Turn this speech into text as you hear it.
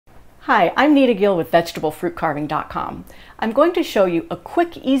Hi, I'm Nita Gill with VegetableFruitCarving.com. I'm going to show you a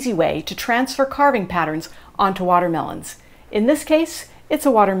quick, easy way to transfer carving patterns onto watermelons. In this case, it's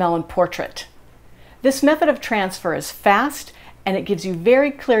a watermelon portrait. This method of transfer is fast and it gives you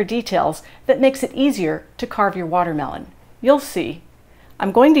very clear details that makes it easier to carve your watermelon. You'll see.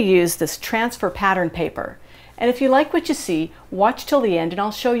 I'm going to use this transfer pattern paper. And if you like what you see, watch till the end and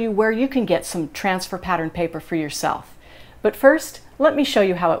I'll show you where you can get some transfer pattern paper for yourself. But first, let me show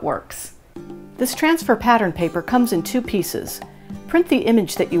you how it works. This transfer pattern paper comes in two pieces. Print the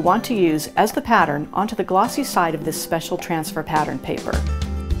image that you want to use as the pattern onto the glossy side of this special transfer pattern paper.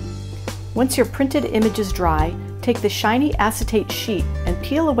 Once your printed image is dry, take the shiny acetate sheet and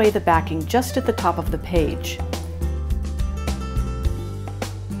peel away the backing just at the top of the page.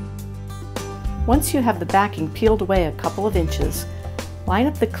 Once you have the backing peeled away a couple of inches, line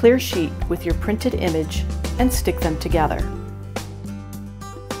up the clear sheet with your printed image and stick them together.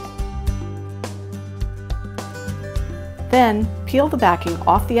 Then peel the backing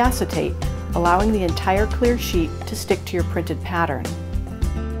off the acetate, allowing the entire clear sheet to stick to your printed pattern.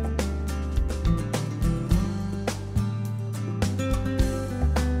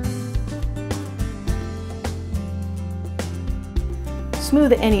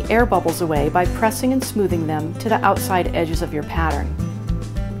 Smooth any air bubbles away by pressing and smoothing them to the outside edges of your pattern.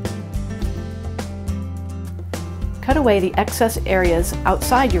 Cut away the excess areas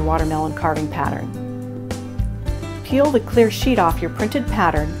outside your watermelon carving pattern. Peel the clear sheet off your printed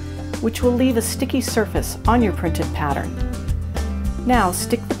pattern, which will leave a sticky surface on your printed pattern. Now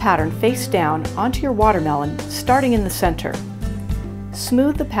stick the pattern face down onto your watermelon, starting in the center.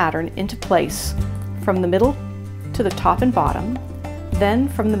 Smooth the pattern into place from the middle to the top and bottom, then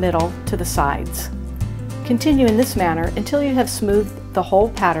from the middle to the sides. Continue in this manner until you have smoothed the whole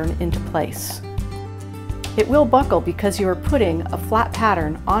pattern into place. It will buckle because you are putting a flat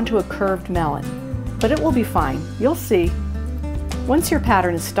pattern onto a curved melon, but it will be fine. You'll see. Once your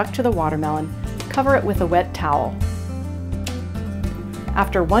pattern is stuck to the watermelon, cover it with a wet towel.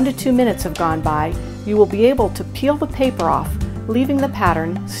 After 1 to 2 minutes have gone by, you will be able to peel the paper off, leaving the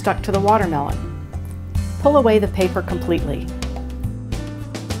pattern stuck to the watermelon. Pull away the paper completely.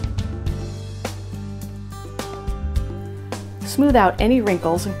 Smooth out any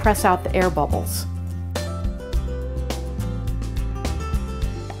wrinkles and press out the air bubbles.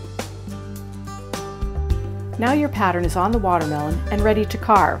 Now your pattern is on the watermelon and ready to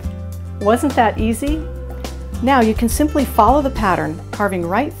carve. Wasn't that easy? Now you can simply follow the pattern, carving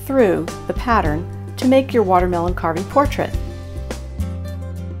right through the pattern to make your watermelon carving portrait.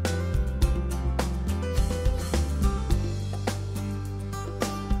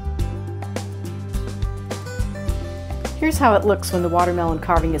 Here's how it looks when the watermelon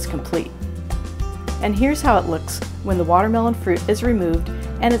carving is complete. And here's how it looks when the watermelon fruit is removed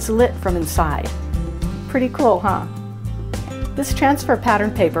and it's lit from inside. Pretty cool, huh? This transfer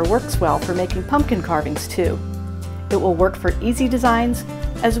pattern paper works well for making pumpkin carvings too. It will work for easy designs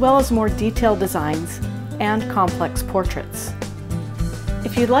as well as more detailed designs and complex portraits.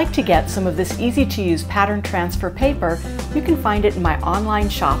 If you'd like to get some of this easy-to-use pattern transfer paper, you can find it in my online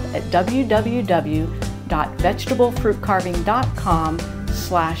shop at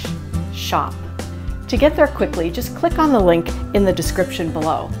www.vegetableFruitCarving.com/shop. To get there quickly, just click on the link in the description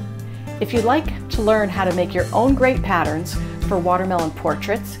below. If you'd like to learn how to make your own great patterns for watermelon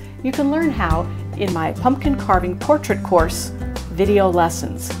portraits, you can learn how in my pumpkin carving portrait course video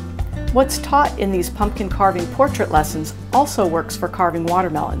lessons. What's taught in these pumpkin carving portrait lessons also works for carving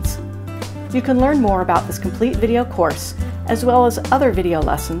watermelons. You can learn more about this complete video course as well as other video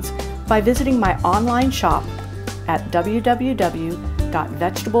lessons by visiting my online shop at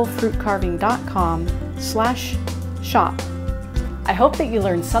www.vegetableFruitCarving.com/shop. I hope that you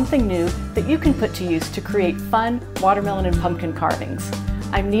learned something new that you can put to use to create fun watermelon and pumpkin carvings.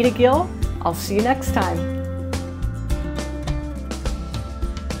 I'm Nita Gill. I'll see you next time.